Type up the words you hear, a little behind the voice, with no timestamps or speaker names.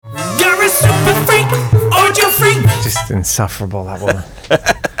insufferable, that woman.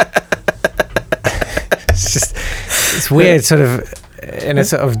 It's weird, sort of in a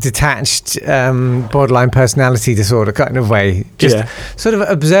sort of detached, borderline personality disorder kind of way. Just sort of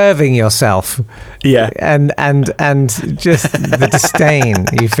observing yourself. Yeah. And just the disdain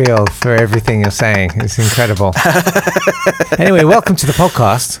you feel for everything you're saying. It's incredible. Anyway, welcome to the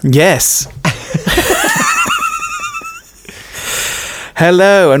podcast. Yes.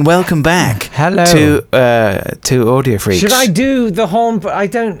 Hello and welcome back. Hello to Audio Freaks. Should I do the horn? But I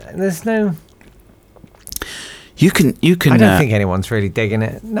don't. There's no. You can. I don't think anyone's really digging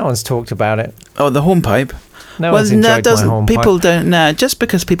it. No one's talked about it. Oh, the hornpipe. No one's enjoyed my hornpipe. People don't. No, just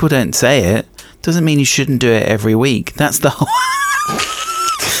because people don't say it doesn't mean you shouldn't do it every week. That's the whole.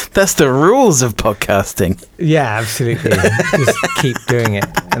 That's the rules of podcasting. Yeah, absolutely. Just keep doing it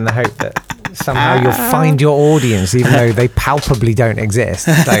in the hope that somehow you'll find your audience, even though they palpably don't exist.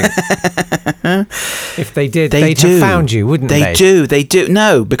 Like, if they did, they'd have found you, wouldn't they? They do.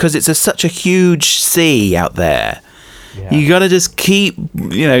 No, because it's such a huge sea out there. Yeah. You got to just keep,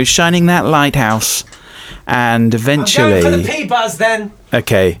 shining that lighthouse, and eventually. I'm going for the P-buzz then.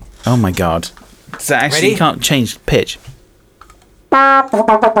 Okay. Oh my God. So actually, you can't change pitch. Oh,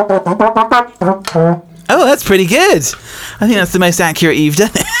 that's pretty good. I think that's the most accurate you've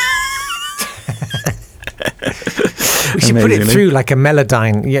done it. We should put it through like a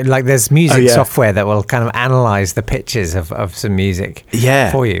Melodyne. Yeah, like there's music software that will kind of analyze the pitches of some music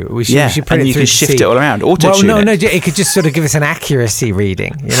for you. We should put and it you through can shift it all around. Auto-tune it could just sort of give us an accuracy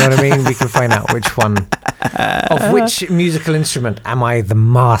reading. You know what I mean? We can find out which one of which musical instrument am I the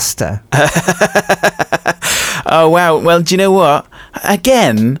master. Oh wow! Well, do you know what?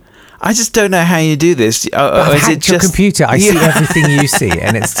 Again, I just don't know how you do this. I've hacked your computer. I see everything you see,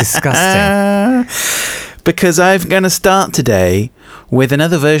 and it's disgusting. Because I'm going to start today with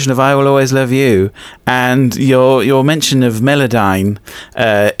another version of "I Will Always Love You," and your mention of Melodyne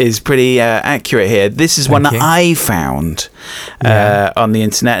is pretty accurate here. This is one that I found on the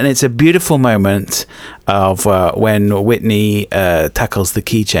internet, and it's a beautiful moment of when Whitney tackles the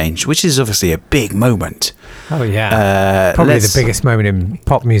key change, which is obviously a big moment. Oh yeah, probably the biggest moment in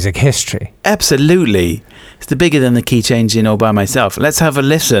pop music history. Absolutely, it's bigger than the key change in All By Myself. Let's have a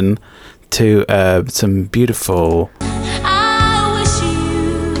listen to some beautiful.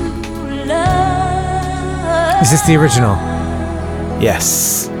 Is this the original?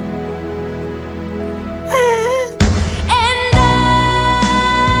 Yes.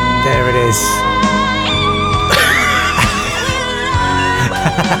 There it is.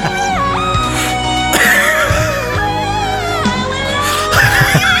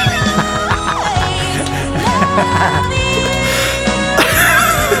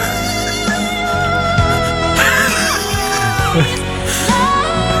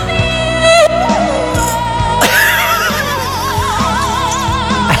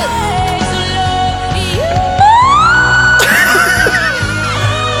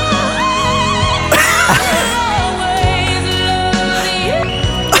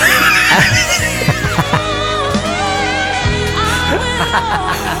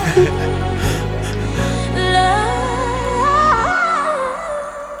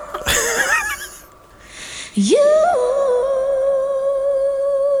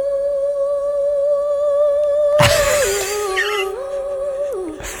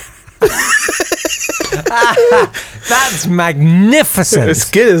 That's magnificent. It's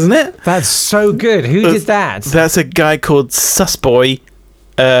good, isn't it? That's so good. Who did that? That's a guy called Susboy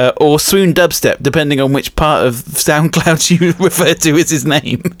or Swoon Dubstep, depending on which part of SoundCloud you refer to as his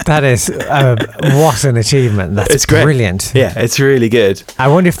name. That is what an achievement. That's brilliant. Yeah, it's really good. I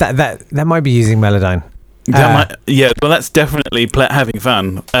wonder if that might be using Melodyne. Well, that's definitely having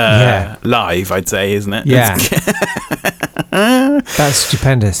fun live, I'd say, isn't it? Yeah. That's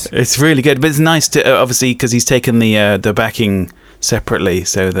stupendous. It's really good, but it's nice to obviously because he's taken the backing separately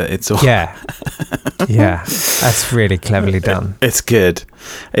so that it's all yeah that's really cleverly done. It's good.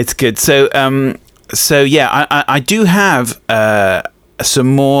 So I do have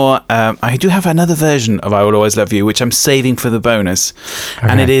some more. I do have another version of "I Will Always Love You," which I'm saving for the bonus,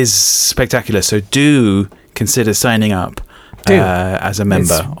 and it is spectacular. So do consider signing up as a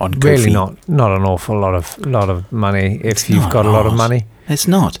member on Ko-fi. Really not an awful lot of money if you've got a lot of money. It's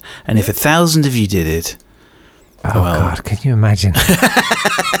not, and if 1,000 of you did it. Oh God! Can you imagine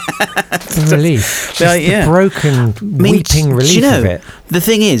the relief? The broken, weeping relief of it. The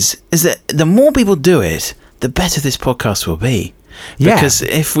thing is that the more people do it, the better this podcast will be. Yeah. Because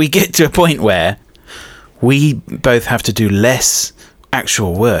if we get to a point where we both have to do less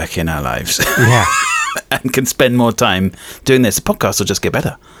actual work in our lives, yeah, and can spend more time doing this, the podcast will just get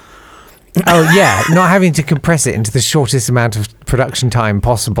better. Oh, yeah. Not having to compress it into the shortest amount of production time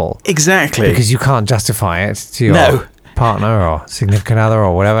possible. Exactly. Because you can't justify it to your partner or significant other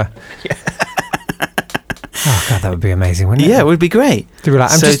or whatever. Yeah. Oh, God, that would be amazing, wouldn't it? Yeah, it would be great. To be like,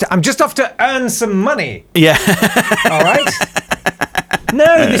 I'm just off to earn some money. Yeah. All right?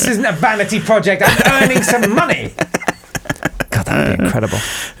 No, this isn't a vanity project. I'm earning some money. God, that would be incredible.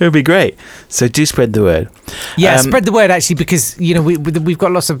 It would be great. So do spread the word. Yeah, spread the word, actually, because, you know, we've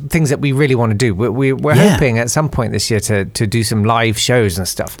got lots of things that we really want to do. We're hoping at some point this year to do some live shows and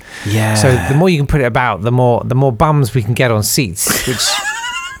stuff. Yeah. So the more you can put it about, the more bums we can get on seats, which...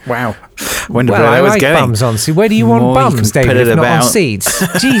 Wow. Wonder well, where I was like going. bums on seats. Where do you want bums, David, if not about. on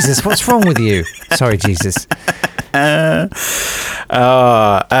seats? Jesus, what's wrong with you? Sorry, Jesus. Yeah, Shift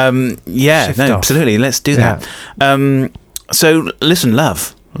no, off. absolutely. Let's do that. So listen,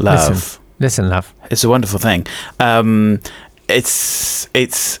 love. Listen, love. It's a wonderful thing.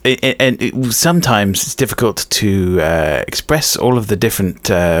 Sometimes it's difficult to express all of the different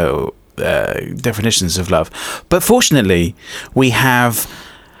definitions of love, but fortunately, we have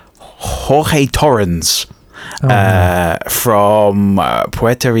Jorge Torrens from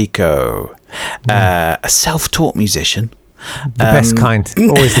Puerto Rico, a self-taught musician. The best kind.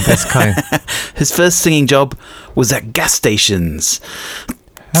 Always the best kind. His first singing job was at gas stations.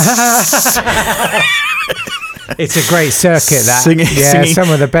 It's a great circuit, that. Singing, some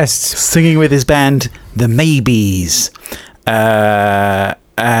of the best. Singing with his band, The Maybes. This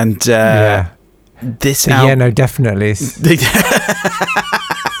album... Yeah, no, definitely.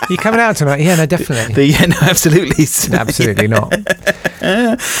 You coming out tonight? Yeah, no, definitely. Absolutely. Absolutely not.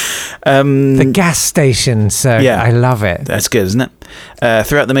 The gas station circuit. I love it. That's good, isn't it?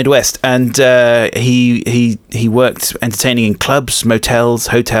 Throughout the Midwest. And he worked entertaining in clubs, motels,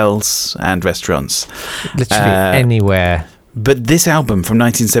 hotels, and restaurants. Literally anywhere. But this album from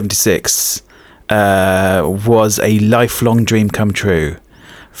 1976 was a lifelong dream come true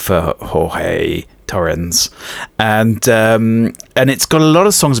for Jorge Torrens, and it's got a lot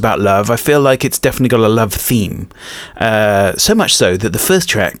of songs about love. I feel like it's definitely got a love theme, so much so that the first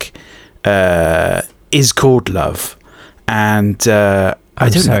track is called Love, and I'm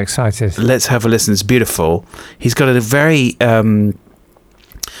so excited. Let's have a listen. It's beautiful. He's got a very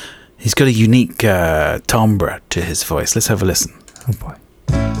unique timbre to his voice. Let's have a listen. Oh boy.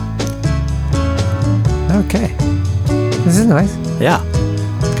 Okay, this is nice. Yeah.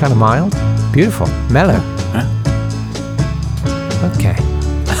 Kind of mild, beautiful, mellow. Yeah. Okay.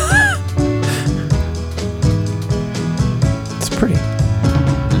 It's pretty.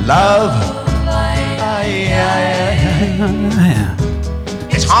 Love.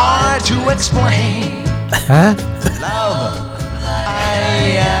 It's hard to explain. Huh? Love.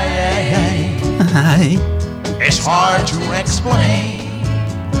 It's hard to explain.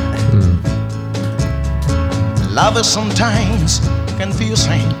 Love is sometimes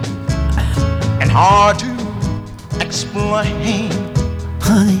confusing and hard to explain.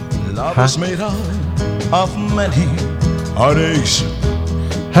 Love is made up of many heartaches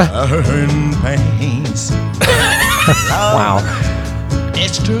and pains. Wow.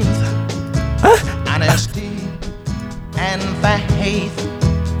 It's truth, honesty, and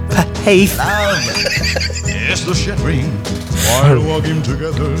faith. Love is the sharing while walking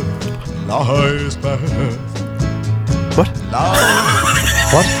together. Life's path. What? Love.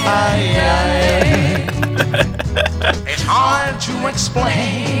 What? It's hard to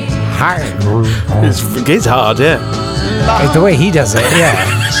explain. It's hard, yeah. The way he does it, yeah.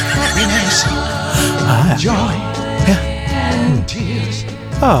 Happiness, joy, and tears.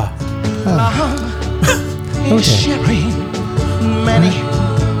 Love is sharing many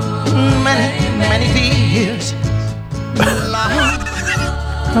fears. Love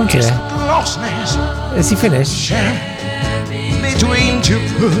Okay. is closeness Is he finished? shared between two.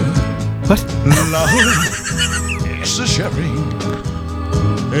 What? Love is the sharing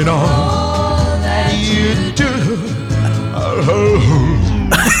in all that you do.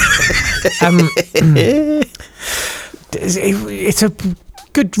 It's a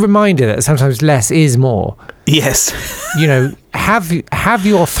good reminder that sometimes less is more. Yes. You know, have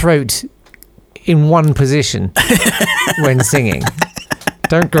your throat in one position when singing.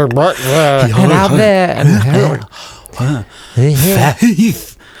 Don't go right there and out there and yeah.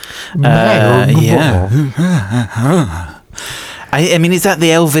 I mean, is that the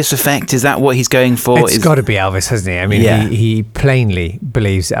Elvis effect? Is that what he's going for? It's got to be Elvis, hasn't he? I mean, he plainly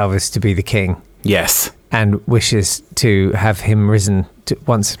believes Elvis to be the king. Yes. And wishes to have him risen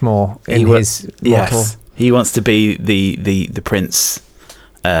once more in his mortal. Yes. He wants to be the prince.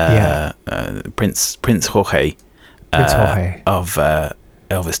 Prince Jorge. Prince Jorge of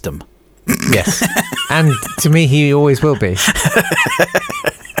Elvisdom. Yes. And to me, he always will be.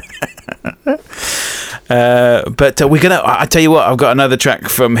 But we're gonna. I tell you what, I've got another track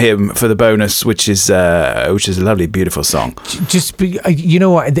from him for the bonus, which is a lovely, beautiful song. You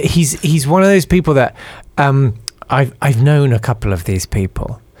know what? He's one of those people that I've known a couple of these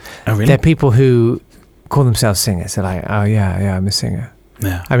people. Oh, really? They're people who call themselves singers. They're like, oh yeah, I'm a singer.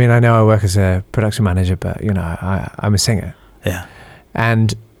 Yeah. I mean, I know I work as a production manager, but you know, I'm a singer. Yeah.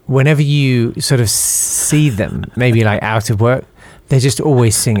 And whenever you sort of see them, maybe like out of work, they're just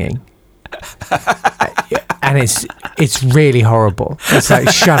always singing. And it's really horrible. It's like,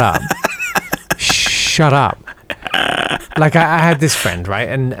 shut up. Like I had this friend, right?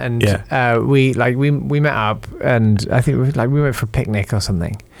 And we met up, and I think we went for a picnic or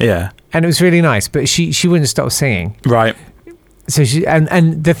something. Yeah. And it was really nice, but she wouldn't stop singing. Right. So she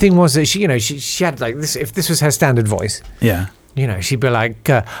and the thing was that she had like this. If this was her standard voice, Yeah. you know, she'd be like,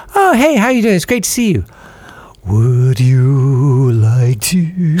 "Oh, hey, how you doing? It's great to see you. Would you like to?"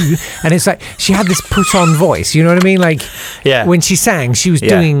 And it's like she had this put-on voice. You know what I mean? Like, Yeah. when she sang, she was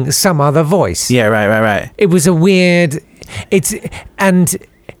doing some other voice. Yeah. Right. It was a weird.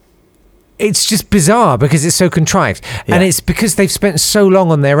 It's just bizarre because it's so contrived, and it's because they've spent so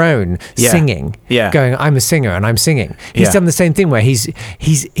long on their own singing. Yeah. Going, I'm a singer and I'm singing. He's done the same thing where he's.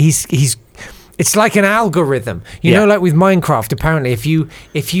 It's like an algorithm, you know, like with Minecraft. Apparently, if you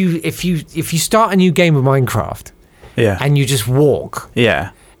start a new game of Minecraft, and you just walk,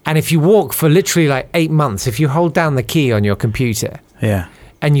 and if you walk for literally like 8 months, if you hold down the key on your computer,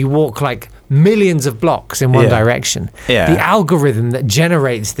 and you walk like millions of blocks in one direction, the algorithm that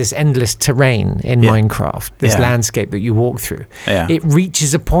generates this endless terrain in Minecraft, this landscape that you walk through, it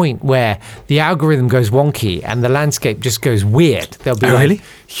reaches a point where the algorithm goes wonky and the landscape just goes weird. There'll be like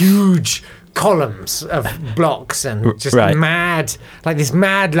huge columns of blocks and just mad, like this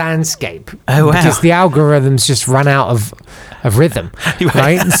mad landscape. Oh, wow. Because the algorithms just run out of rhythm,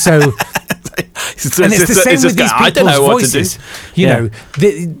 right? So and it's the same with these people's voices. You know,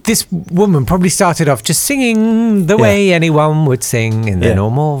 this woman probably started off just singing the way anyone would sing in their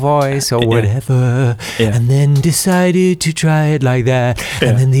normal voice or whatever, and then decided to try it like that.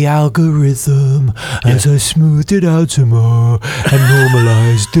 And then the algorithm, as I smoothed it out some more and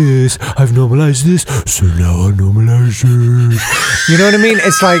normalized this, I've normalized this, so now I normalize this. You know what I mean?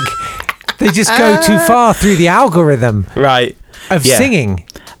 It's like they just go too far through the algorithm of singing.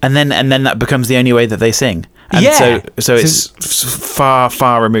 And then that becomes the only way that they sing. And so it's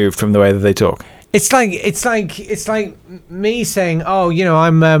far removed from the way that they talk. It's like me saying, "Oh, you know,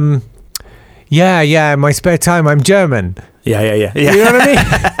 I'm in my spare time I'm German." Yeah. You know what I mean?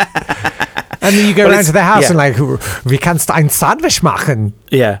 And then you go around to the house and like, "Wie kannst ein Sandwich machen?"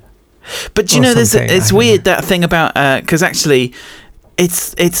 Yeah. But you know, it's weird that thing about because actually,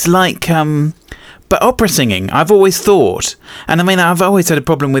 it's like. But opera singing, I've always thought, and I mean, I've always had a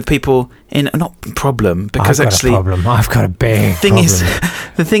problem with people not problem, because I've got a big problem.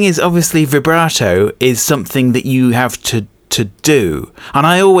 The thing is, obviously, vibrato is something that you have to do, and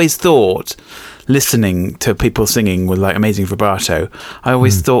I always thought, listening to people singing with like amazing vibrato, I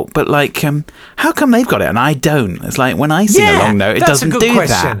always thought, but like, how come they've got it and I don't? It's like when I sing a long note, it doesn't do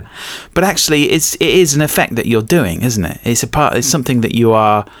that. But actually, it is an effect that you're doing, isn't it? It's something that you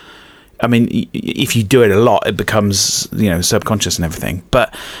are. I mean, if you do it a lot, it becomes, you know, subconscious and everything.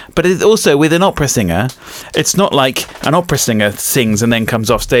 But it also, with an opera singer, it's not like an opera singer sings and then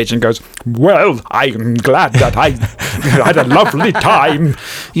comes off stage and goes, "Well, I'm glad that I had a lovely time."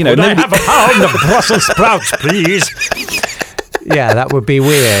 You know, Could I have a pound of Brussels sprouts, please? Yeah, that would be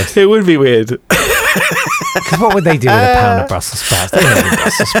weird. It would be weird. Because what would they do with a pound of Brussels sprouts? They don't eat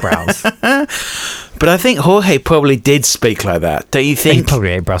Brussels sprouts. But I think Jorge probably did speak like that. Don't you think? He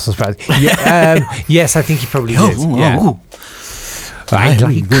probably ate Brussels sprouts. Yes, I think he probably did. Yeah. I would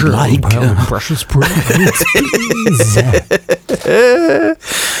like Brussels sprouts.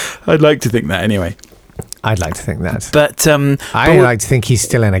 I'd like to think that anyway. I'd like to think that. But I like to think he's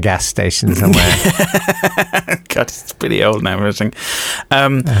still in a gas station somewhere. God, it's pretty old now, everything.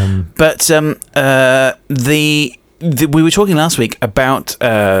 We were talking last week about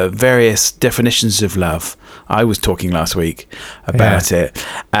various definitions of love. I was talking last week about it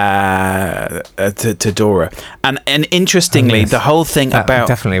to Dora, and interestingly, the whole thing that about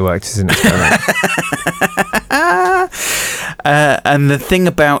definitely worked as an experiment. And the thing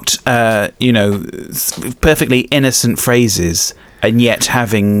about you know, perfectly innocent phrases and yet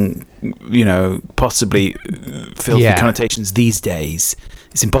having, you know, possibly filthy connotations these days.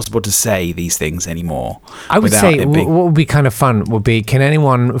 It's impossible to say these things anymore. I would say what would be kind of fun would be, can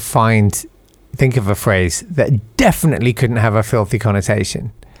anyone think of a phrase that definitely couldn't have a filthy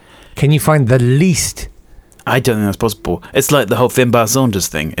connotation? Can you find the least? I don't think that's possible. It's like the whole Finbar Saunders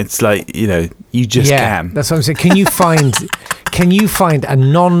thing. It's like, you just can. That's what I'm saying. Can you find a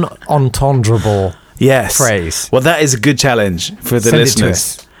non-entendrable phrase? Well, that is a good challenge for the Send it to listeners.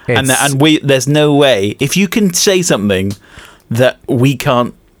 us. And there's no way, if you can say something that we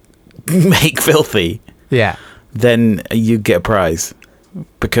can't make filthy, then you get a prize,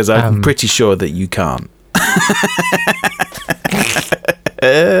 because I'm pretty sure that you can't.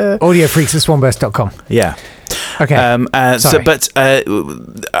 Audiofreaks@swanburst.com. Yeah. Okay.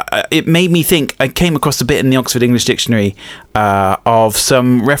 It made me think. I came across a bit in the Oxford English Dictionary of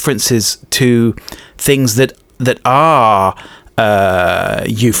some references to things that are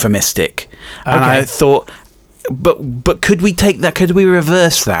euphemistic, and I thought, but could we take that? Could we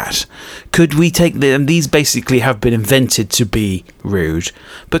reverse that? Could we take these basically have been invented to be rude,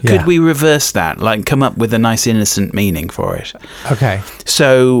 but could we reverse that, like come up with a nice innocent meaning for it? Okay.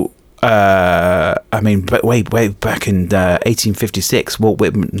 So, but way back in 1856, Walt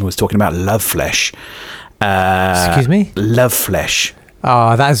Whitman was talking about love flesh. Excuse me? Love flesh.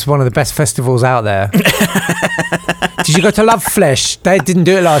 Oh, that is one of the best festivals out there. Did you go to Love Flesh? They didn't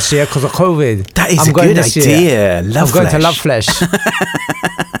do it last year because of COVID. That is a good idea. I'm going to Love Flesh.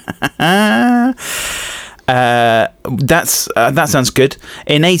 That sounds good.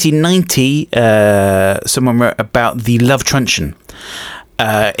 In 1890, someone wrote about the love truncheon.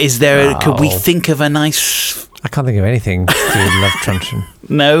 Could we think of a nice... I can't think of anything to do with love truncheon.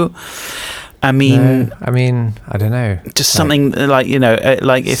 No. I mean, I don't know. Just something like,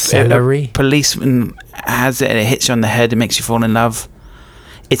 like if a policeman has it and it hits you on the head, it makes you fall in love.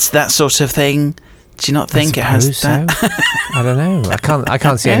 It's that sort of thing. Do you not think it has that? I don't know. I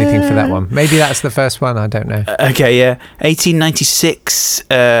can't see anything for that one. Maybe that's the first one. I don't know. Okay, yeah. 1896,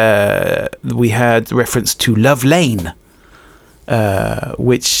 we had reference to Love Lane,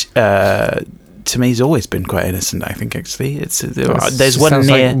 which to me has always been quite innocent. I think actually, there's one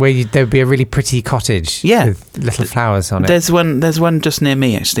near like where there'd be a really pretty cottage, with little flowers on it. There's one just near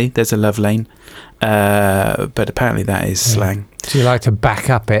me actually. There's a Love Lane, but apparently that is slang. Do you like to back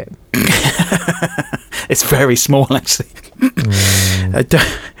up it? It's very small actually.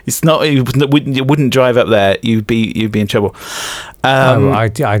 It's not. You wouldn't drive up there. You'd be in trouble.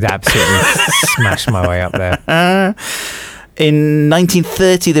 I'd absolutely smash my way up there. In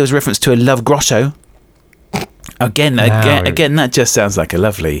 1930, there was reference to a love grotto. Again, that just sounds like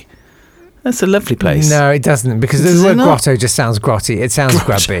that's a lovely place. No, it doesn't, because the word grotto just sounds grotty. It sounds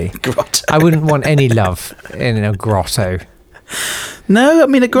grubby. Grotto. I wouldn't want any love in a grotto. No, I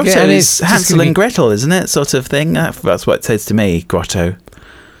mean, a grotto is Hansel and Gretel, isn't it? Sort of thing. That's what it says to me, grotto.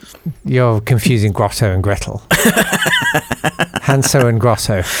 You're confusing Grotto and Gretel. Hanso and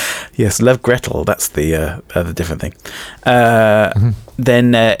Grotto. Yes, Love Gretel. That's the other different thing.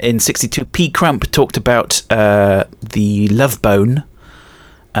 Then in 1962, P. Crump talked about the love bone.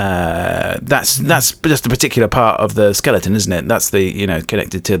 That's just a particular part of the skeleton, isn't it? That's the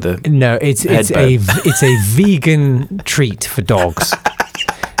connected to the. No, it's a vegan treat for dogs,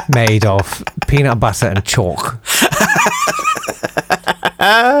 made of peanut butter and chalk.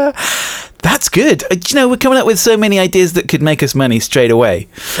 That's good. We're coming up with so many ideas that could make us money straight away.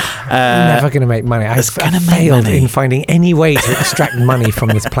 Never going to make money. I've failed in finding any way to extract money from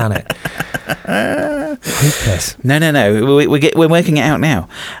this planet. Hopeless. No. We're working it out now.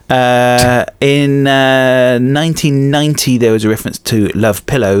 In 1990, there was a reference to love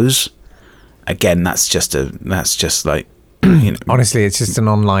pillows. Again, that's just like. Honestly, it's just an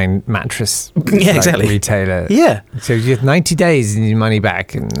online mattress exactly. retailer. Yeah. So you have 90 days and your money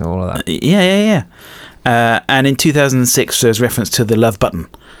back and all of that. Yeah. And in 2006, there's reference to the love button.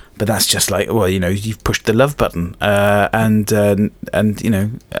 But that's just like, you've pushed the love button. And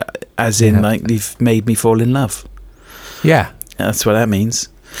as in, like, you've made me fall in love. Yeah. That's what that means.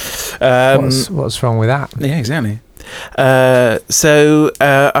 What's wrong with that? Yeah, exactly. So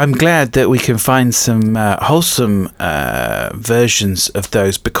I'm glad that we can find some wholesome versions of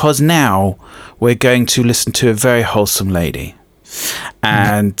those, because now we're going to listen to a very wholesome lady,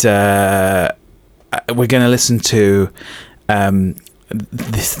 and we're going to listen to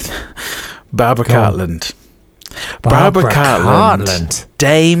this Barbara Cartland. Barbara Cartland.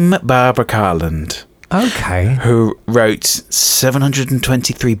 Dame Barbara Cartland. Okay. Who wrote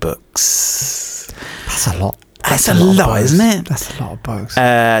 723 books. That's a lot. That's a lot, isn't it? That's a lot of books.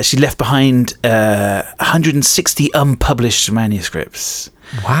 She left behind 160 unpublished manuscripts.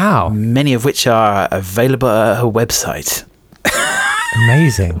 Wow. Many of which are available at her website.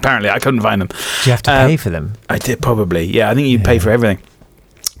 Amazing. Apparently, I couldn't find them. Do you have to pay for them? I did, probably. Yeah, I think you pay for everything.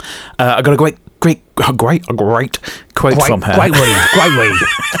 I got a great quote from her. Great read.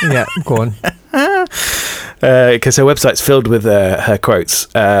 Yeah, go on. Because her website's filled with her quotes.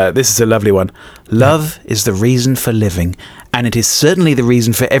 This is a lovely one. Love is the reason for living, and it is certainly the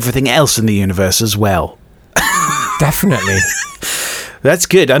reason for everything else in the universe as well. Definitely. That's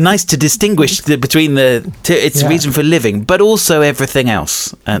good. Nice to distinguish between the two. It's the reason for living, but also everything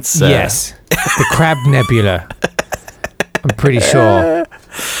else. That's yes. The Crab Nebula. I'm pretty sure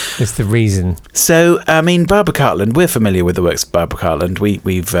it's the reason. So, I mean, Barbara Cartland. We're familiar with the works of Barbara Cartland. We've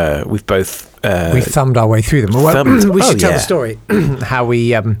both we've thumbed our way through them. We should tell the story how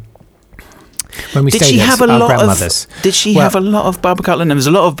we when we stayed at our grandmother's. Did she have a lot of Barbara Cartland? There was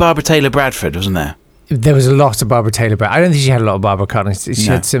a lot of Barbara Taylor Bradford, wasn't there? There was a lot of Barbara Taylor, but I don't think she had a lot of Barbara Cartland. She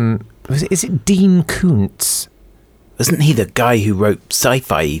had some. Is it Dean Koontz? Wasn't he the guy who wrote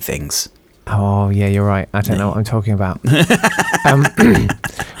sci-fi things? Oh yeah, you're right. I don't know what I'm talking about.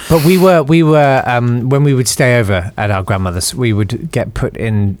 But we were when we would stay over at our grandmother's, we would get put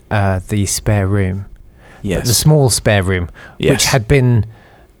in the spare room, the small spare room, which had been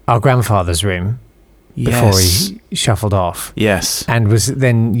our grandfather's room before he shuffled off. Yes, and was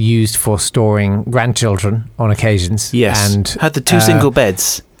then used for storing grandchildren on occasions. Yes, and had the two single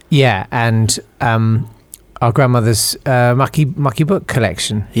beds. Yeah, and our grandmother's mucky book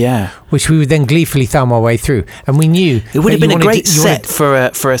collection. Yeah, which we would then gleefully thumb our way through, and we knew it would have been a great set for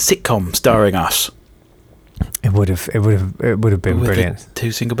a sitcom starring us. It would have been brilliant.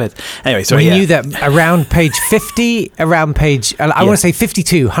 Two single beds. Anyway, sorry. We knew that around page 50, around page I want to say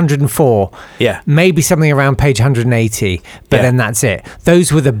 52, 104. Yeah, maybe something around page 180, but then that's it.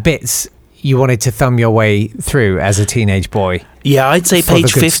 Those were the bits you wanted to thumb your way through as a teenage boy. Yeah, I'd say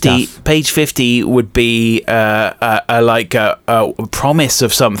page 50. Stuff. Page 50 would be a promise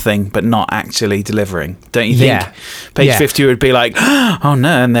of something, but not actually delivering. Don't you think? Yeah. Page 50 would be like, oh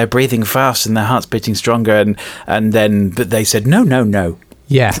no, and they're breathing fast and their heart's beating stronger, and then but they said no.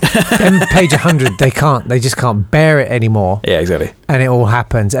 Yeah. Then page 100, they just can't bear it anymore. Yeah, exactly. And it all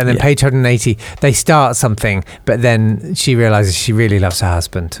happens. And then page 180, they start something, but then she realizes she really loves her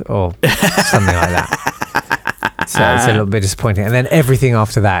husband or something like that. So it's a little bit disappointing. And then everything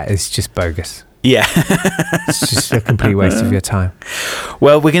after that is just bogus. Yeah. It's just a complete waste of your time.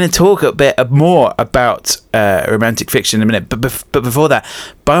 Well, we're going to talk a bit more about romantic fiction in a minute. But before that,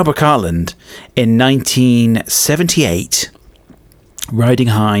 Barbara Cartland in 1978... Riding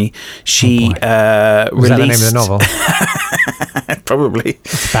High, she Was that the name of the novel? Probably.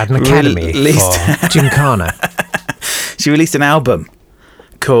 It's about an academy for Gymkhana. She released an album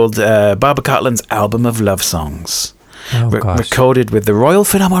called Barbara Cartland's Album of Love Songs, recorded with the Royal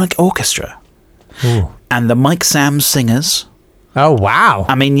Philharmonic Orchestra and the Mike Sammes Singers. Oh, wow.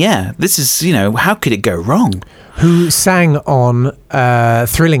 I mean, yeah, this is, how could it go wrong? Who sang on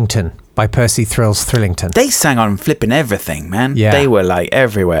Thrillington? By Percy Thrills Thrillington. They sang on flipping everything, man. Yeah. They were like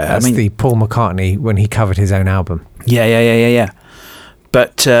everywhere. That's the Paul McCartney when he covered his own album. Yeah.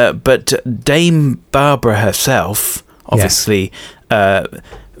 But Dame Barbara herself, obviously,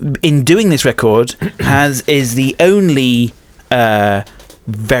 in doing this record, is the only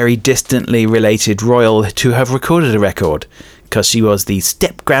very distantly related royal to have recorded a record, because she was the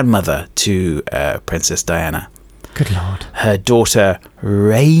step-grandmother to Princess Diana. Good Lord. Her daughter,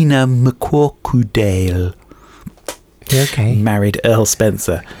 Raina McCorquodale. Okay. Married Earl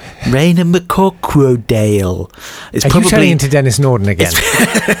Spencer. Raina McCorquodale. You turning into Dennis Norden again?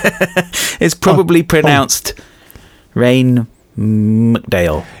 It's probably pronounced Rain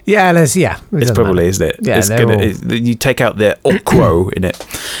McDale. Yeah, it's probably, isn't it? Yeah, you take out the quo in it.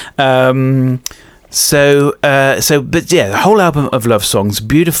 But yeah, the whole album of love songs,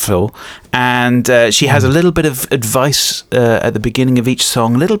 beautiful, and she has a little bit of advice at the beginning of each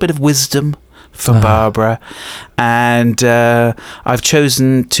song, a little bit of wisdom for Barbara, and I've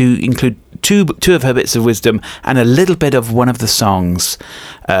chosen to include two of her bits of wisdom and a little bit of one of the songs,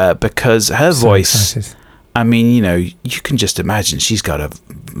 because her voice. Excited. I mean, you can just imagine she's got a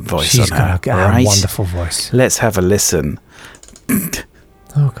voice. She's on her, got a right? wonderful voice. Let's have a listen.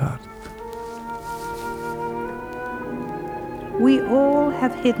 Oh God. We all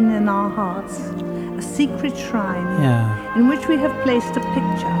have hidden in our hearts a secret shrine in which we have placed a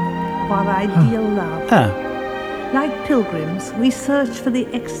picture of our ideal love. Like pilgrims, we search for the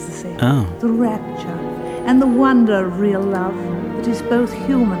ecstasy, the rapture, and the wonder of real love that is both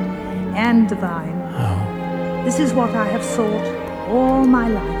human and divine. This is what I have sought all my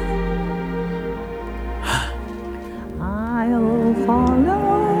life. I'll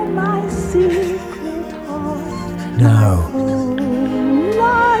follow my secret heart. No.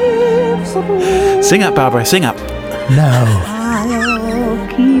 Sing up, Barbara, sing up. No. I'll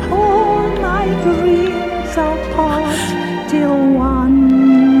keep all my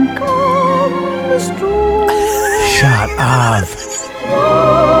Shut up.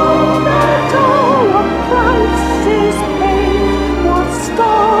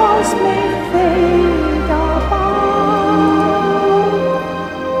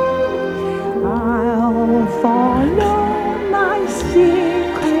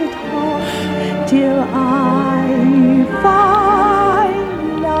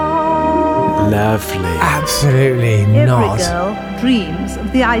 Lovely. Absolutely not. Every girl dreams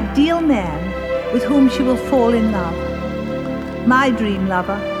of the ideal man with whom she will fall in love. My dream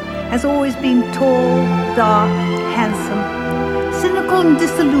lover has always been tall, dark, handsome, cynical and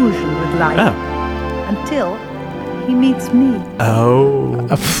disillusioned with life. Until he meets me.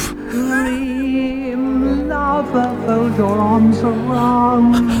 Dream lover, fold your arms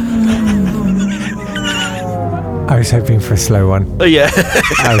around. I was hoping for a slow one. Oh, yeah.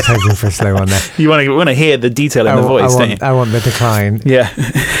 I was hoping for a slow one there. You want to hear the detail in the voice, don't you? I want the decline. Yeah.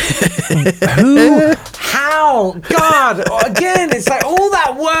 Who? How? God! Again, it's like all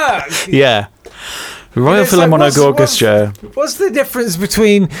that work. Yeah. Royal Philharmonic Orchestra. What's the difference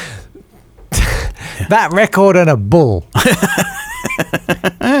between that record and a bull?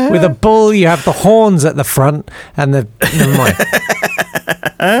 With a bull, you have the horns at the front and the... Never mind.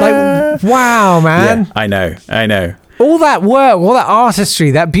 Like, wow, man. Yeah, I know. All that work, all that artistry,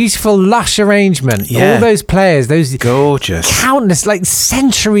 that beautiful, lush arrangement, all those players, those gorgeous, countless, like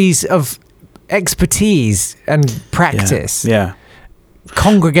centuries of expertise and practice. Yeah.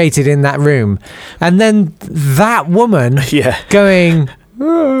 Congregated in that room. And then that woman going...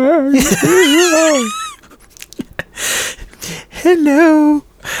 Hello.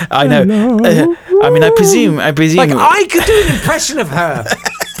 I know. I mean, I presume. Like, I could do an impression of her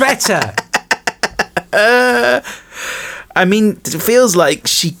better. I mean, it feels like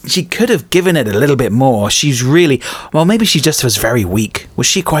she could have given it a little bit more. She's really... Well, maybe she just was very weak. Was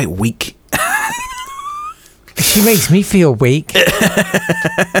she quite weak? She makes me feel weak.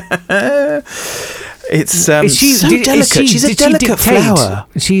 It's so delicate. She's a delicate flower.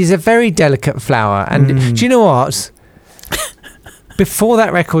 She's a very delicate flower. And do you know what? Before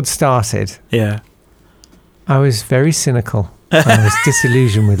that record started, I was very cynical. I was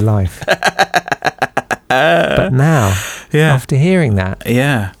disillusioned with life. But now, after hearing that,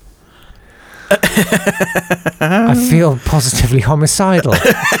 I feel positively homicidal.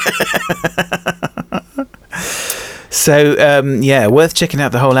 So, worth checking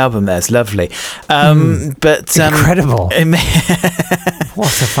out the whole album there. It's lovely. But incredible.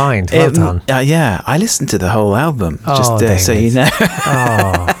 What a find. Well done. I listened to the whole album, David. So you know.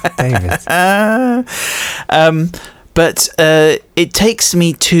 David. But it takes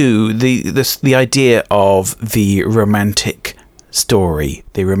me to the idea of the romantic story,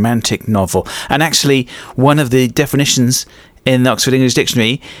 the romantic novel. And actually, one of the definitions in the Oxford English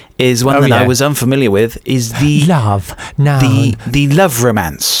Dictionary is one that I was unfamiliar with, is the love. Noun. The love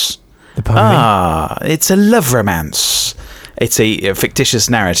romance. It's a love romance. It's a fictitious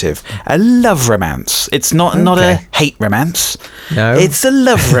narrative. A love romance. It's not a hate romance. No. It's a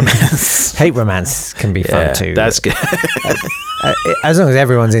love romance. Hate romance can be fun too. That's good. As long as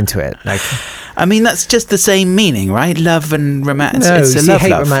everyone's into it. Like, I mean, that's just the same meaning, right? Love and romance. No, it's a love hate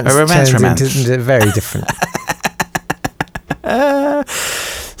love. Romance a romance turns romance. into very different.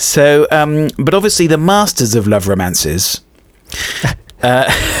 So, but obviously the masters of love romances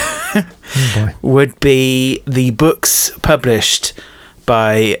would be the books published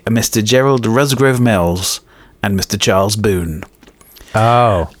by Mr. Gerald Rusgrove Mills and Mr. Charles Boone.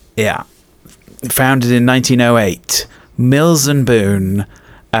 Oh. Yeah. Founded in 1908. Mills and Boone.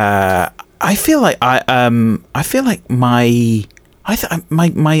 I feel like my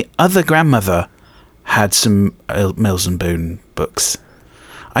other grandmother had some Mills and Boone books.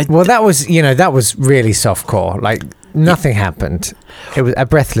 That was really softcore. Like, nothing happened. It was a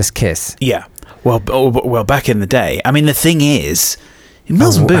breathless kiss. Yeah. Well, back in the day. I mean, the thing is,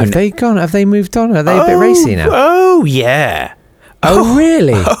 Mills and Boone. Have they gone? Have they moved on? Are they a bit racy now? Oh, yeah. Oh,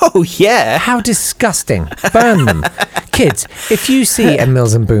 really? Oh, yeah. How disgusting. Burn them. Kids, if you see a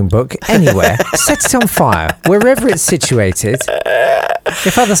Mills and Boone book anywhere, set it on fire, wherever it's situated.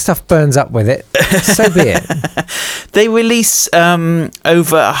 If other stuff burns up with it, so be it. They release over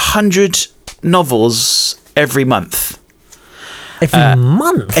 100 novels every month.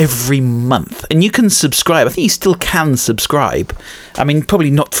 Every month. And you can subscribe. I think you still can subscribe. I mean, probably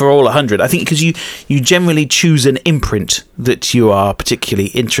not for all 100. I think because you generally choose an imprint that you are particularly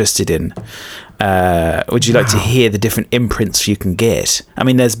interested in. Would you like to hear the different imprints you can get? I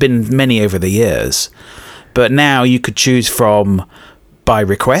mean, there's been many over the years. But now you could choose from By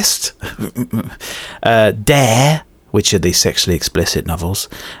Request, Dare, which are the sexually explicit novels,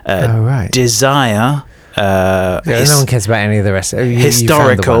 Desire, no one cares about any of the rest.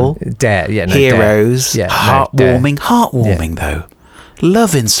 Historical Dare, yeah, no, heroes, Dare. Yeah, heartwarming though,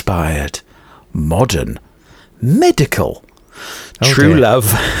 love-inspired, modern, medical, true love,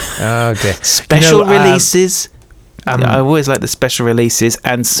 special releases. I always like the special releases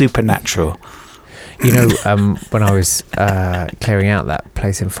and supernatural. You know, when I was clearing out that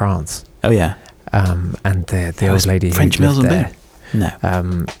place in France. Oh yeah. And the old lady French who Mills lived and there.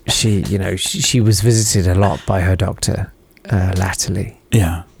 No. She was visited a lot by her doctor latterly.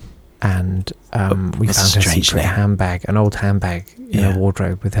 Yeah. And we found her secret handbag, an old handbag in her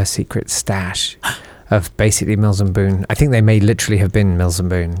wardrobe with her secret stash of basically Mills and Boon. I think they may literally have been Mills and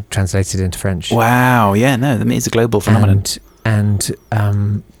Boon translated into French. Wow. Yeah. No, that means a global phenomenon. And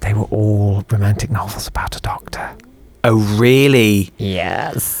they were all romantic novels about a doctor. Oh, really?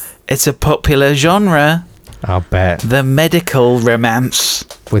 Yes. It's a popular genre. I'll bet. The medical romance.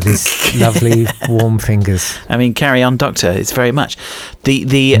 With his lovely warm fingers. I mean, Carry On Doctor. It's very much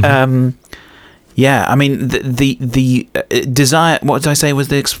the I mean, the desire. What did I say was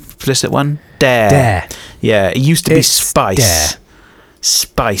the explicit one? Dare. Yeah, it used to be Spice. Dare.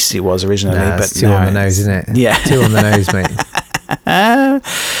 Spice it was originally, but too on the nose, isn't it? Yeah, too on the nose, mate.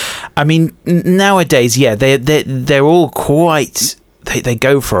 I mean, nowadays, they're all quite. They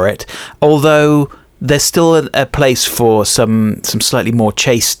go for it, although there's still a place for some slightly more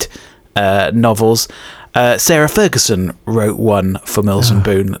chaste novels. Sarah Ferguson wrote one for Mills and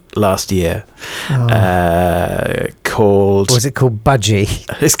Boon last year, called. Was it called Budgie?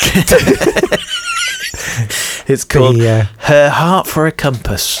 It's called Her Heart for a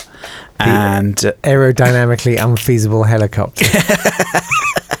Compass. And aerodynamically unfeasible helicopter.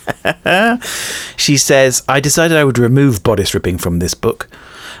 She says, I decided I would remove bodice ripping from this book.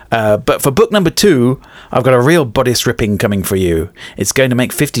 But for book number 2, I've got a real bodice ripping coming for you. It's going to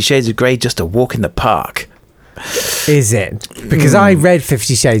make 50 Shades of Grey just a walk in the park. Is it? Because I read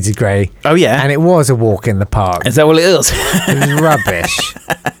 50 Shades of Grey. Oh, yeah? And it was a walk in the park. Is that what it is? It was rubbish.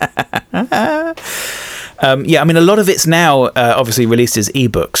 I mean, a lot of it's now obviously released as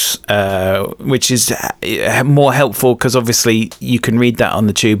ebooks, which is more helpful because obviously you can read that on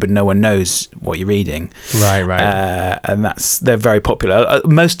the tube and no one knows what you're reading. Right. And they're very popular.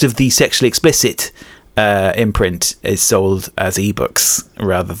 Most of the sexually explicit imprint is sold as ebooks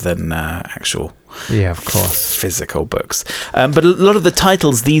rather than actual. Yeah, of course. Physical books. But a lot of the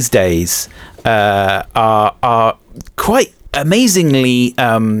titles these days are quite amazingly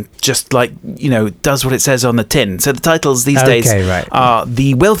just like, does what it says on the tin. So the titles these days are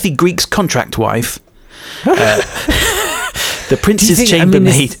The Wealthy Greek's Contract Wife, The Prince's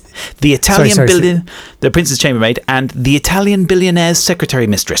Chambermaid, The Italian The Prince's Chambermaid, and The Italian Billionaire's Secretary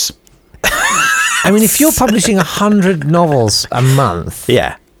Mistress. I mean, if you're publishing 100 novels a month,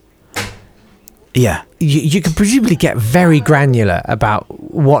 yeah, you could presumably get very granular about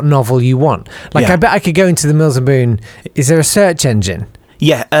what novel you want. Like, I bet I could go into the Mills and Boon. Is there a search engine?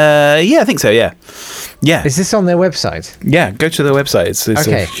 Yeah, I think so. Yeah. Is this on their website? Yeah, go to their website. It's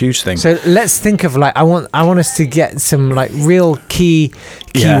a huge thing. So let's think of I want us to get some real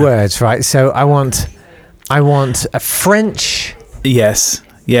keywords, right? So I want a French. Yes.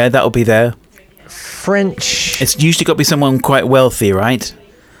 Yeah, that'll be there. French. It's usually got to be someone quite wealthy, right?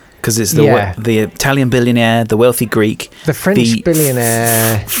 Because it's the Italian billionaire, the wealthy Greek, the French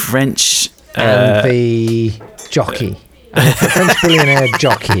billionaire, and the jockey, the French billionaire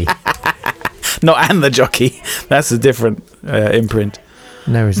jockey. Not and the jockey. That's a different imprint.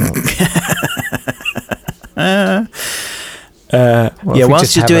 No result.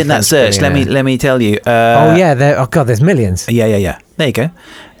 Whilst you're doing that search, let me tell you. There's millions. Yeah. There you go.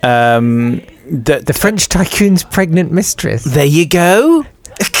 The French tycoon's pregnant mistress. There you go.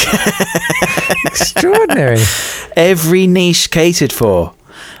 Extraordinary. Every niche catered for.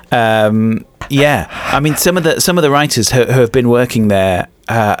 I mean, some of the writers who have been working there,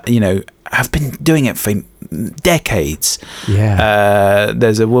 have been doing it for decades. Yeah.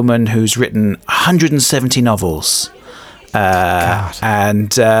 There's a woman who's written 170 novels.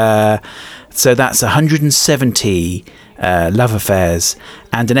 And so that's 170 love affairs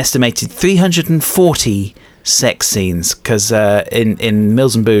and an estimated 340 sex scenes, because in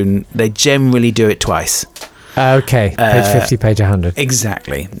Mills and Boon they generally do it twice. Okay, page 50, page 100.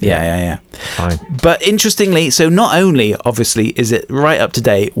 Exactly. Yeah. Fine. But interestingly, so not only obviously is it right up to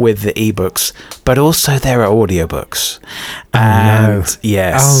date with the ebooks, but also there are audiobooks. No.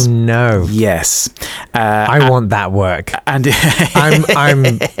 Yes. Oh no. Yes. I want that work. And I'm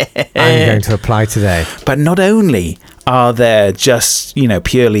going to apply today. But not only are there just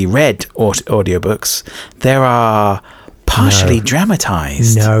purely read audiobooks, there are partially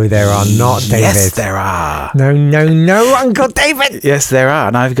dramatised. No, there are not, David. Yes, there are. No, Uncle David. Yes, there are.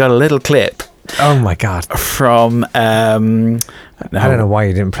 And I've got a little clip Oh my God. from... I don't know why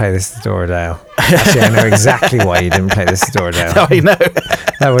you didn't play this to Doradale. Actually, I know exactly why you didn't play this to Doradale. I know.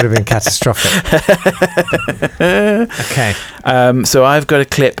 That would have been catastrophic. Okay. So I've got a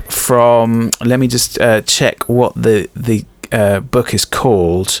clip from... Let me just check what the book is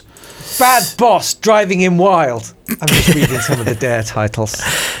called. Bad Boss Driving Him Wild. I'm just reading some of the Dare titles.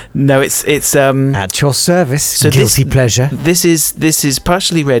 No, it's At your service, so guilty pleasure. This is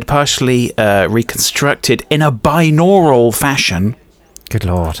partially read, partially reconstructed in a binaural fashion. Good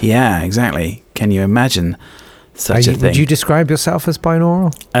Lord. Yeah, exactly. Can you imagine such a thing? Would you describe yourself as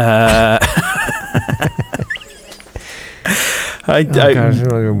binaural? I God, it's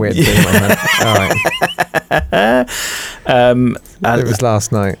really a weird thing, man. All right. It was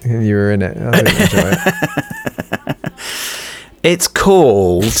last night and you were in it. I didn't enjoy it. It's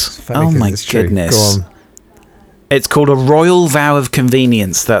called... Funny oh 'cause my it's true. goodness. Go on. It's called A Royal Vow of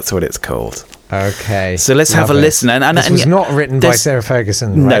Convenience. That's what it's called. Okay. So let's have a Love it. listen. And This was not written by there's- Sarah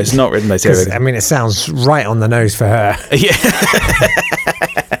Ferguson, No, right? it's not written by Sarah 'Cause, Ferguson. I mean, it sounds right on the nose for her. Yeah.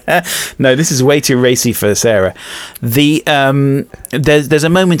 No, this is way too racy for Sarah. There's a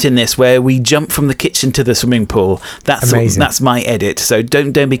moment in this where we jump from the kitchen to the swimming pool. That's my edit. So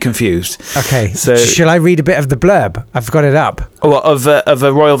don't be confused. Okay. So shall I read a bit of the blurb? I've got it up. of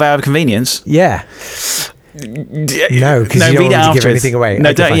a Royal Vow of Convenience. Yeah. No, because you don't read it want to give afterwards. anything away. No,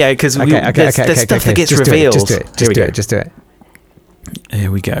 Okay, don't. fine. Yeah, because there's stuff that gets Just revealed. Do it. Just do it.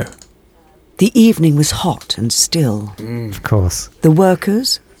 Here we go. The evening was hot and still. Of course. The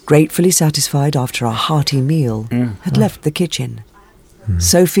workers, gratefully satisfied after a hearty meal, had left the kitchen.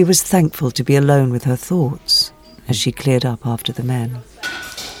 Sophie was thankful to be alone with her thoughts as she cleared up after the men.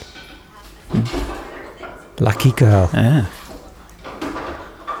 Lucky girl. Ah.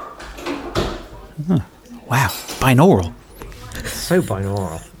 Huh. Wow, binaural. So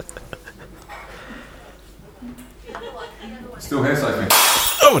binaural. Still here, Sophie.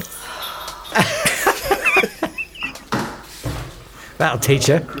 Oh, That'll teach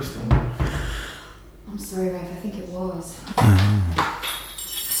her. I'm sorry, Rafe, I think it was.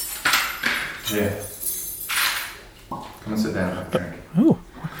 Yeah. Come and sit down and have a drink. oh.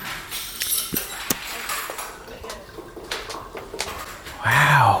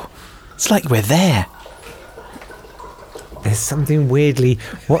 Wow. It's like we're there. There's something weirdly.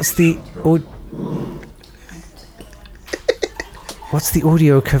 What's the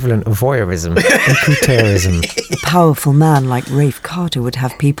audio equivalent of voyeurism? Écouteurism. A powerful man like Rafe Carter would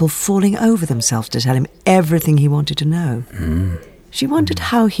have people falling over themselves to tell him everything he wanted to know. She wondered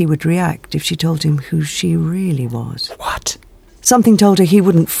how he would react if she told him who she really was. What? Something told her he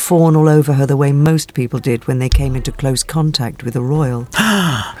wouldn't fawn all over her the way most people did when they came into close contact with a royal.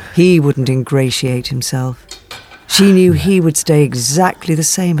 He wouldn't ingratiate himself. She knew he would stay exactly the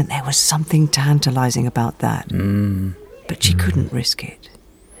same, and there was something tantalising about that. But she couldn't risk it.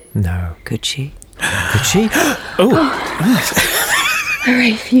 No. Could she? Could she?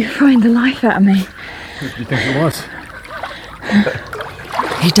 Rafe, you frightened the life out of me. You think it was?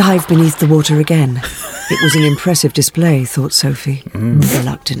 He dived beneath the water again. It was an impressive display, thought Sophie,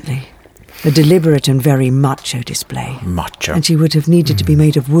 reluctantly. A deliberate and very macho display. Macho. And she would have needed to be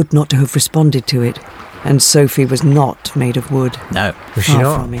made of wood not to have responded to it. And Sophie was not made of wood. No. Was she Far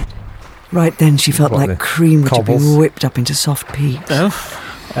not? from it. Right then she felt What, like the cream which had cobbles? been whipped up into soft peaks.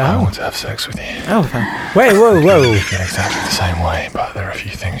 I want to have sex with you. Oh, Wait, whoa. In exactly the same way, but there are a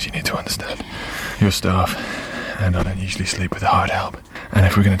few things you need to understand. You're staff, and I don't usually sleep with hired help. And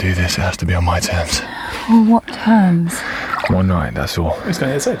if we're going to do this, it has to be on my terms. On what terms? One night, that's all. it's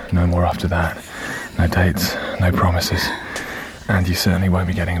going to say. No more after that. No dates, no promises. And you certainly won't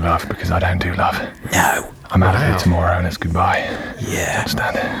be getting love, because I don't do love. No. I'm out of here tomorrow, and it's goodbye. Yeah.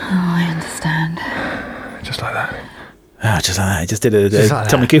 Understand? Oh, I understand. Just like that. Ah, just like that. I just did a Just like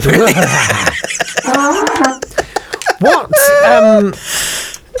Tommy that. Cooper. What?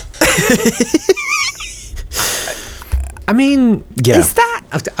 I mean, Yeah. is that?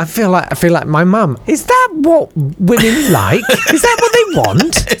 I feel like my mum. Is that what women like? Is that what they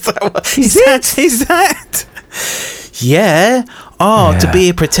want? Is that? Yeah. Oh, to Yeah. be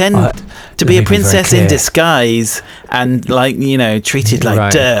a to be let a me be very princess in clear. disguise and treated like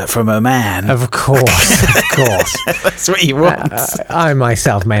Right. dirt from a man. Of course. That's what you want. I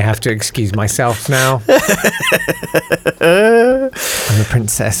myself may have to excuse myself now. I'm a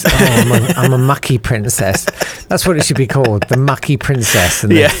princess. Oh, I'm a mucky princess. That's what it should be called. The mucky princess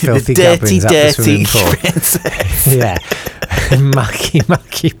and the filthy goblins up the swimming pool. princess. Yeah.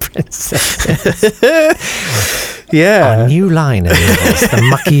 mucky princess. Yeah. Our new line of novels, the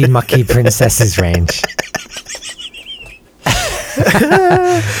Mucky Mucky Princesses range.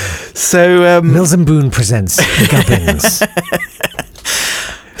 So Mills and Boon presents Gubbins.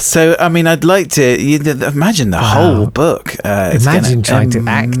 So, I mean, I'd like to imagine the whole book. Imagine trying to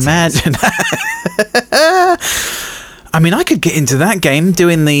act. Imagine. I mean, I could get into that game,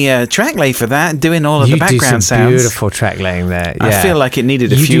 doing the track lay for that, doing all of the background sounds. Beautiful track laying there. Yeah. I feel like it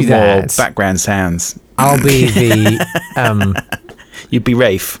needed a few more background sounds. I'll be the. You'd be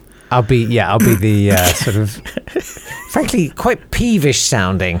Rafe. I'll be the sort of, frankly, quite peevish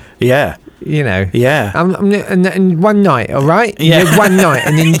sounding. Yeah. You know. Yeah. And one night, all right? Yeah. You have one night,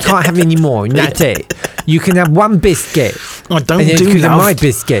 and then you can't have any more, and that's it. You can have one biscuit. I don't and do love. Have my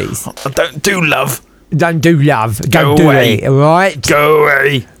biscuits. I don't do love. Don't do love. Go do away. It, all right? Go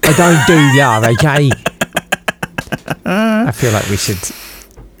away. I don't do love, okay? I feel like we should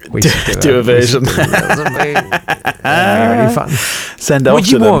do a version. Really fun. Send off what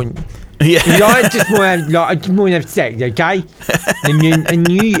do you to them. want? Yeah. I just want to have sex, okay? and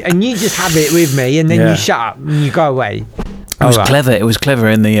you just have it with me, and then you shut up and you go away. It was clever. It was clever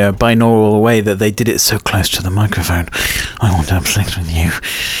in the binaural way that they did it so close to the microphone. I want to have sex with you.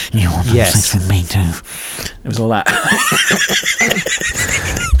 You want to have sex with me too. It was all that.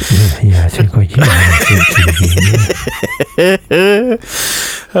 Yeah, I think I do.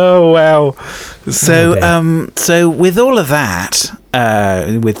 Oh wow! So with all of that,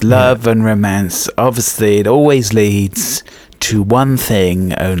 with love and romance, obviously it always leads to one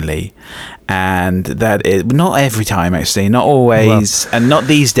thing only, and that is not every time, actually, not always, and not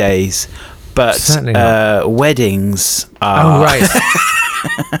these days, but weddings are. Oh right.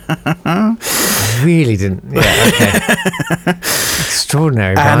 I really didn't. Yeah. Okay.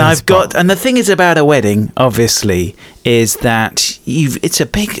 Extraordinary. And and the thing is about a wedding, obviously, is that it's a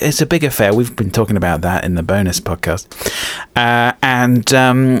big affair. We've been talking about that in the bonus podcast,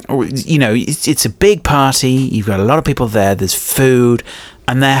 it's a big party. You've got a lot of people there. There's food,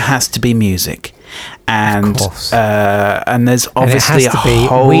 and there has to be music. And there's obviously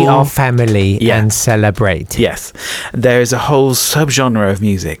whole. We are family and celebrate. Yes, there is a whole subgenre of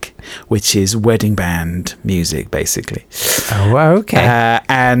music, which is wedding band music, basically. Oh, okay.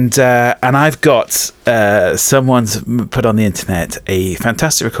 And I've got someone's put on the internet a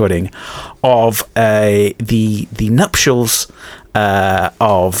fantastic recording of the nuptials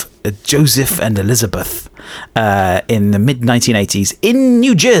of Joseph and Elizabeth in the mid-1980s in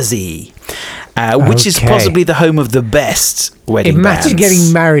New Jersey. Which is possibly the home of the best wedding bands. Imagine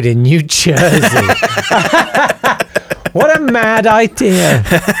getting married in New Jersey. What a mad idea.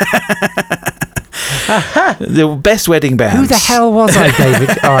 The best wedding bands. Who the hell was I,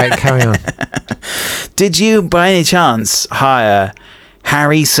 David? All right, carry on. Did you, by any chance, hire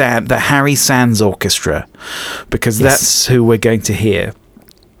the Harry Sands Orchestra? Because that's who we're going to hear.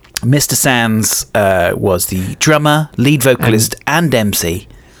 Mr. Sands was the drummer, lead vocalist, and MC.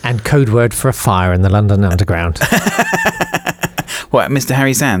 And code word for a fire in the London Underground. What, Mr.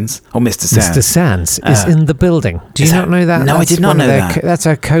 Harry Sands? Or Mr. Sands? Mr. Sands is in the building. Do you not know that? No, I did not know that. That's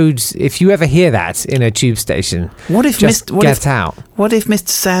our codes. If you ever hear that in a tube station, get out. What if Mr.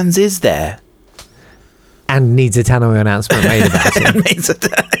 Sands is there? And needs a tannoy announcement made about it.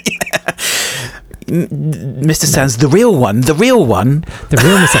 Mr. Sands, the real one. The real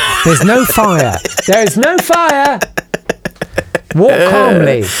Mr. There's no fire. There is no fire. Walk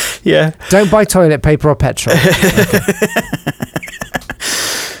calmly. Yeah. Don't buy toilet paper or petrol. Okay.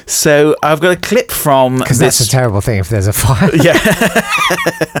 So I've got a clip from because that's a terrible thing if there's a fire. Yeah.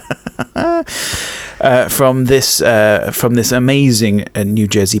 From this amazing New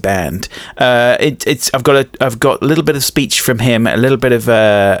Jersey band. I've got a little bit of speech from him, a little bit of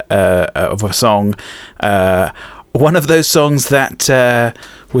a song. One of those songs that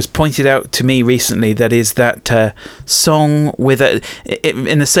was pointed out to me recently, that is that song with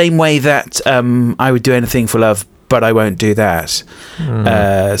in the same way that I would do anything for love, but I won't do that.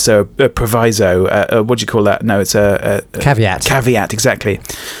 So a proviso, what do you call that? No, it's a caveat. Caveat, exactly.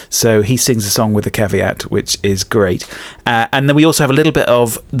 So he sings a song with a caveat, which is great. And then we also have a little bit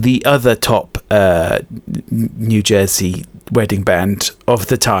of the other top New Jersey wedding band of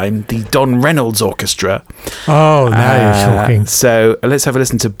the time, the Don Reynolds Orchestra. Oh, now you're talking. So let's have a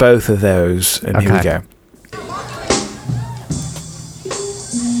listen to both of those, and here we go.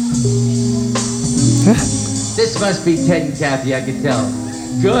 This must be Ted and Kathy, I can tell.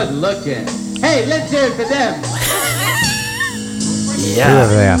 Good looking. Hey, let's hear it for them. Yeah.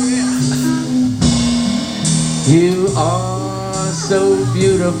 They are. You are so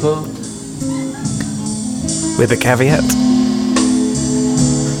beautiful. With a caveat.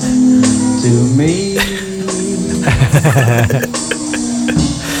 To me.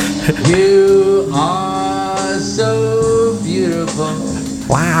 You are so beautiful.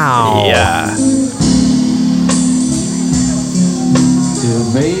 Wow. Yeah. To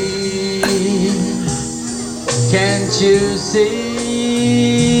me, can't you see?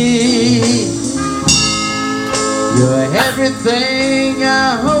 You're everything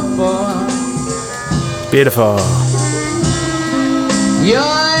I hope for. Beautiful.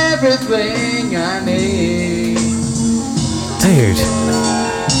 You're everything I need. Dude.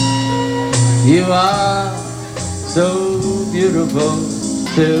 You are so beautiful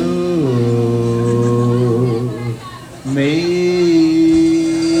to me.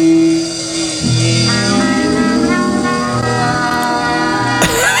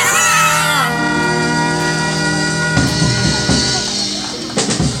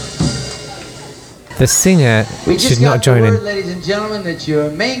 The singer We just should got not join word, in. ladies and gentlemen, that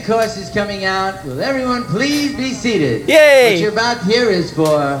your main course is coming out. Will everyone please be seated? Yay! What you're about to hear is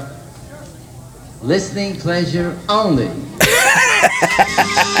for listening pleasure only.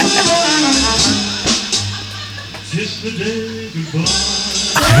 Kiss the day goodbye.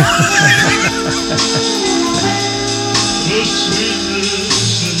 The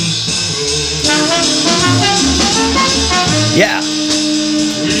sweetness and the sorrow. Yeah.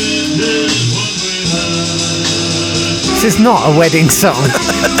 This is not a wedding song.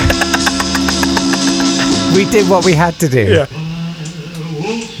 We did what we had to do. Yeah.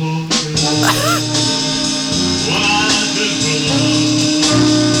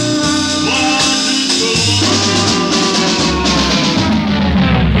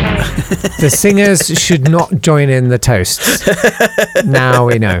 The singers should not join in the toasts. Now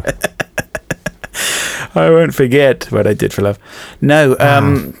we know. I won't forget what I did for love. No,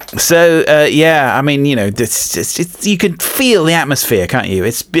 yeah, I mean, you know, it's you can feel the atmosphere, can't you?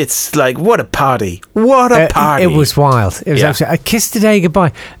 It's like, what a party. What a party. It was wild. It was absolutely... A Kiss Today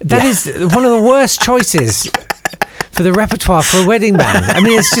Goodbye. That is one of the worst choices for the repertoire for a wedding band. I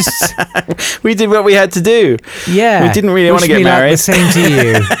mean, it's just... We did what we had to do. Yeah. We didn't really want to get married. Like the same to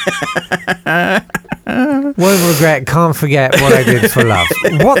you. Won't regret, can't forget what I did for love.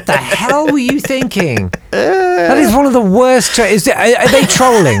 What the hell were you thinking? That is one of the worst... Are they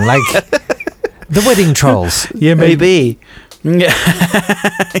trolling? Like, the wedding trolls? Yeah, maybe.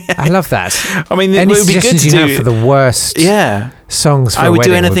 I love that. I mean, any it would be good suggestions to you do have for the worst songs for I a would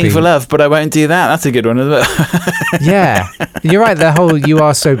wedding do anything for love, but I won't do that. That's a good one as well. Yeah. You're right, the whole You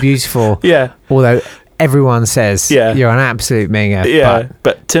Are So Beautiful. Yeah. Although everyone says you're an absolute minger. Yeah,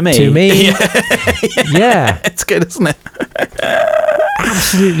 but to me. Yeah. It's good, isn't it?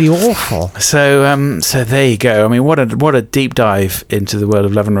 Absolutely awful. So there you go. I mean, what a deep dive into the world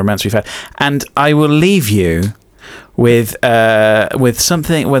of love and romance we've had. And I will leave you with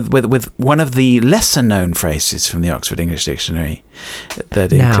something with one of the lesser known phrases from the Oxford English Dictionary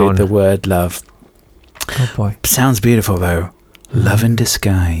that include the word love. Oh boy. Sounds beautiful though. Love in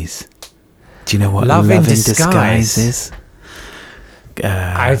disguise. Do you know what love in disguise is?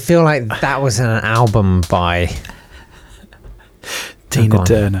 I feel like that was an album by Tina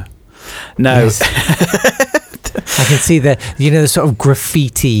Turner. No. Yes. I can see the sort of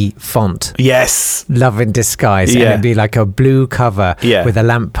graffiti font. Yes. Love in disguise. Yeah. And it'd be like a blue cover with a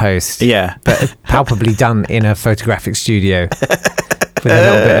lamppost. Yeah. But palpably done in a photographic studio with a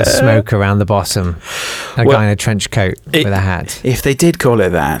little bit of smoke around the bottom. A guy in a trench coat with a hat. If they did call it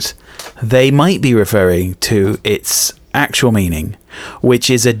that, they might be referring to its actual meaning, which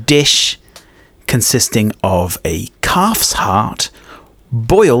is a dish consisting of a calf's heart,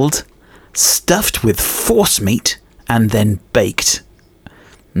 boiled, stuffed with forcemeat, and then baked.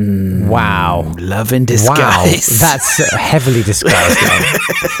 Wow. Love in disguise. Wow. That's heavily disguised.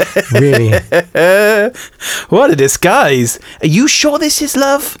 Really. What a disguise. Are you sure this is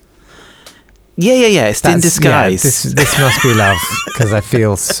love? Yeah. It's in disguise. Yeah, this must be love, because I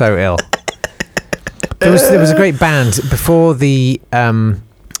feel so ill. There was a great band before the... do you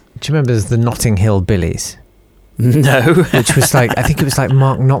remember the Notting Hill Billies? No. Which was like, I think it was like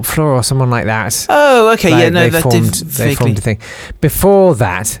Mark Knopfler or someone like that. Oh, okay. Like, yeah, no, they formed a thing. Before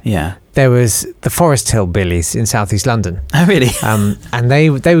that, there was the Forest Hill Billies in southeast London. Oh, really? And they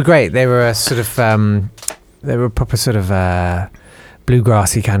were great. They were a sort of they were a proper sort of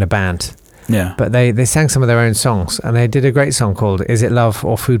bluegrassy kind of band. Yeah. But they sang some of their own songs, and they did a great song called "Is It Love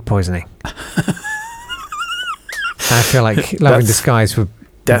or Food Poisoning?" I feel like Love in Disguise would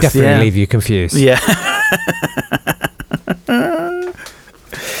definitely leave you confused. Yeah.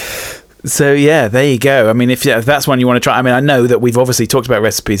 So yeah, there you go. I mean, if that's one you want to try, I mean, I know that we've obviously talked about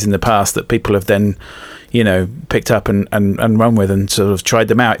recipes in the past that people have then, picked up and run with and sort of tried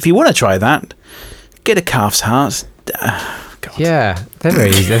them out. If you want to try that, get a calf's heart. God. Yeah, they're very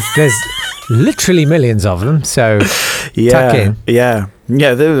easy. There's literally millions of them, so tuck in. Yeah,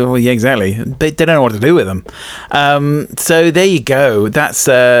 exactly. They don't know what to do with them. So there you go. That's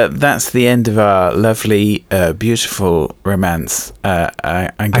the end of our lovely, beautiful romance. I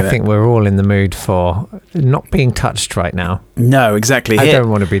think we're all in the mood for not being touched right now. No, exactly. I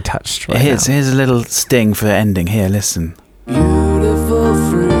don't want to be touched right now. Here's a little sting for ending. Here, listen. Beautiful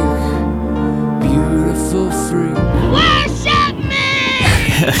freak. Worship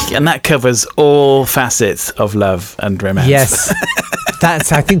me! And that covers all facets of love and romance. Yes.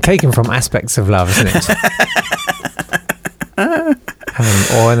 That's, I think, taken from Aspects of Love, isn't it?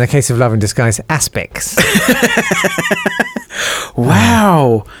 Or in the case of Love in Disguise, Aspects.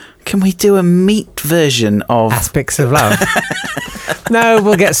 Wow. Can we do a meat version of Aspects of Love? No,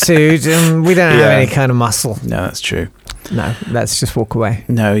 we'll get sued. We don't have any kind of muscle. No, that's true. No, let's just walk away.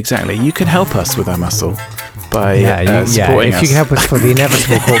 No, exactly. You can help us with our muscle by if supporting us. you can help us for the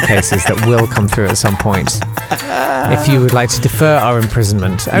inevitable court cases that will come through at some point. If you would like to defer our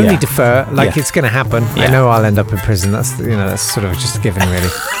imprisonment, only defer, it's going to happen. Yeah. I know I'll end up in prison. That's sort of just a given, really.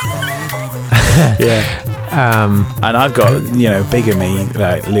 And I've got bigamy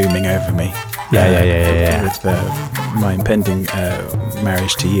looming over me. Yeah. With my impending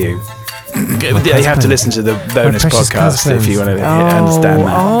marriage to you. You have to listen to the bonus podcast if you want to understand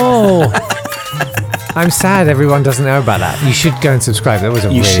that. Oh. I'm sad everyone doesn't know about that. You should go and subscribe. That was a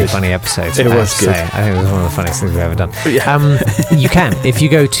really funny episode. It was good. I think it was one of the funniest things we've ever done. Yeah. You can, if you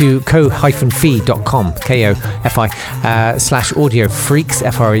go to ko-fi.com, KOFI, /audio freaks,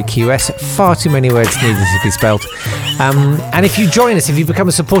 FREQS. Far too many words needed to be spelled. And if you join us, if you become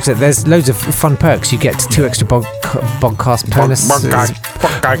a supporter, there's loads of fun perks. You get 2 extra podcast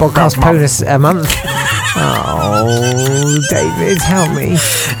bonus a month. Oh, David, help me.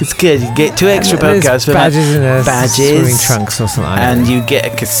 It's good. You get 2 extra podcasts for badges and swimming badges, trunks or something like and that. you get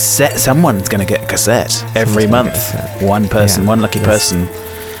a cassette. Someone's going to get a cassette every month. One person, one lucky person.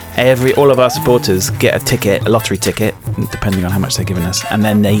 All of our supporters get a lottery ticket, depending on how much they're giving us, and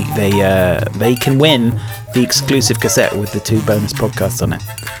then they can win the exclusive cassette with the 2 bonus podcasts on it.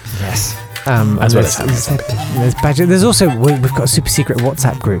 Yes. As well as there's badges. There's also we've got a super secret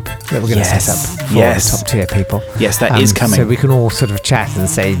WhatsApp group that we're going to set up for the top tier people. Yes, that is coming. So we can all sort of chat and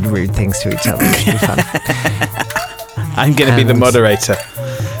say rude things to each other. Which will be fun. I'm going to be the moderator.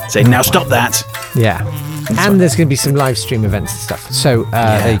 Say now, stop that. Yeah. And there's going to be some live stream events and stuff. So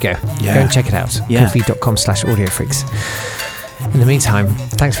there you go. Yeah. Go and check it out. ko-fi.com/audiofreaks. In the meantime,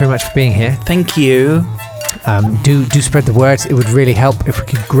 thanks very much for being here. Thank you. Do spread the word. It would really help if we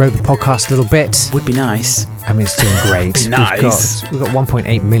could grow the podcast a little bit. Would be nice. I mean, it's doing great. Nice. We've got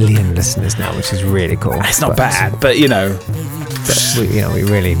 1.8 million listeners now, which is really cool. It's not bad, but we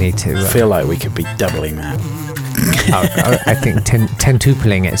really need to feel like we could be doubling that. I think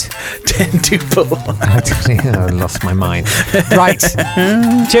 10-tupling it. 10-tuple. I lost my mind. Right.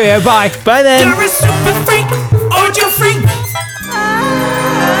 Cheerio. Bye. Bye then. You're a super freak, audio freak.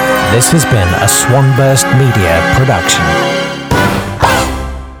 This has been a Swanburst Media production.